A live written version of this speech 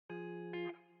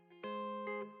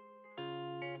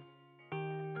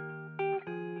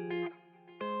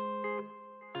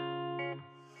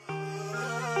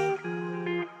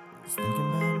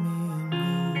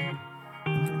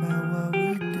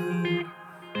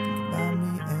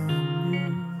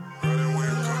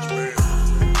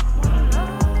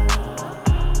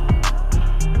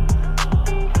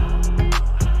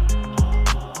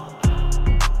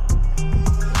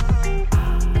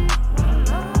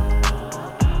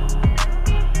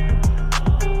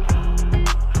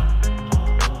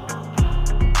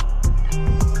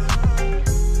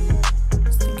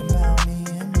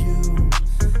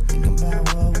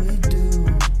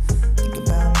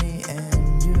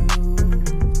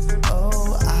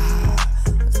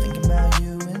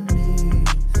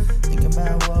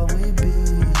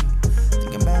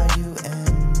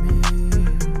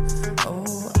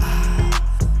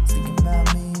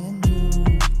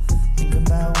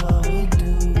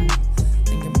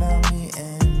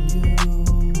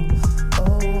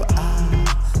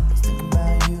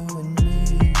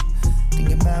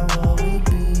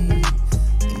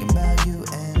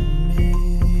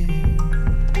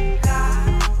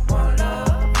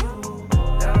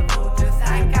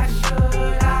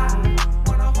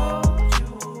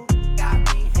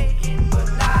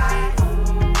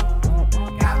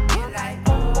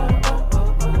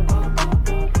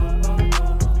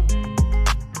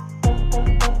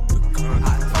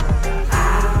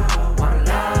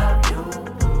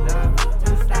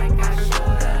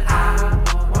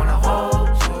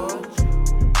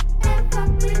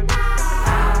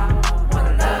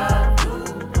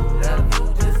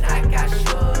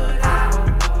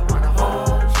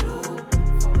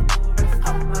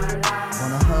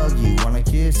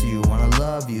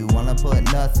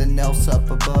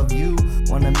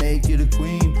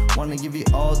Wanna give you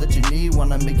all that you need,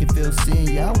 wanna make you feel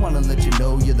seen. Yeah, I wanna let you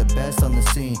know you're the best on the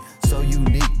scene. So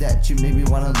unique that you make me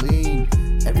wanna lean.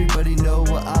 Everybody know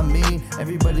what I mean.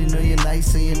 Everybody know you're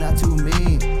nice and you're not too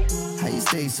mean. How you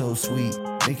stay so sweet,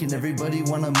 making everybody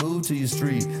wanna move to your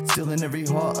street. Still in every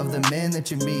heart of the man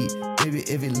that you meet. Baby,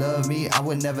 if you love me, I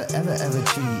would never ever ever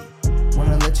cheat.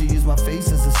 Wanna let you use my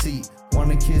face as a seat.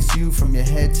 Wanna kiss you from your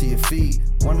head to your feet.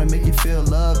 Wanna make you feel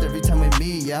loved every time we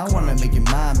meet. Yeah, I wanna make you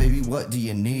mine, baby, what do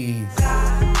you need?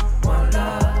 God, one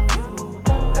love.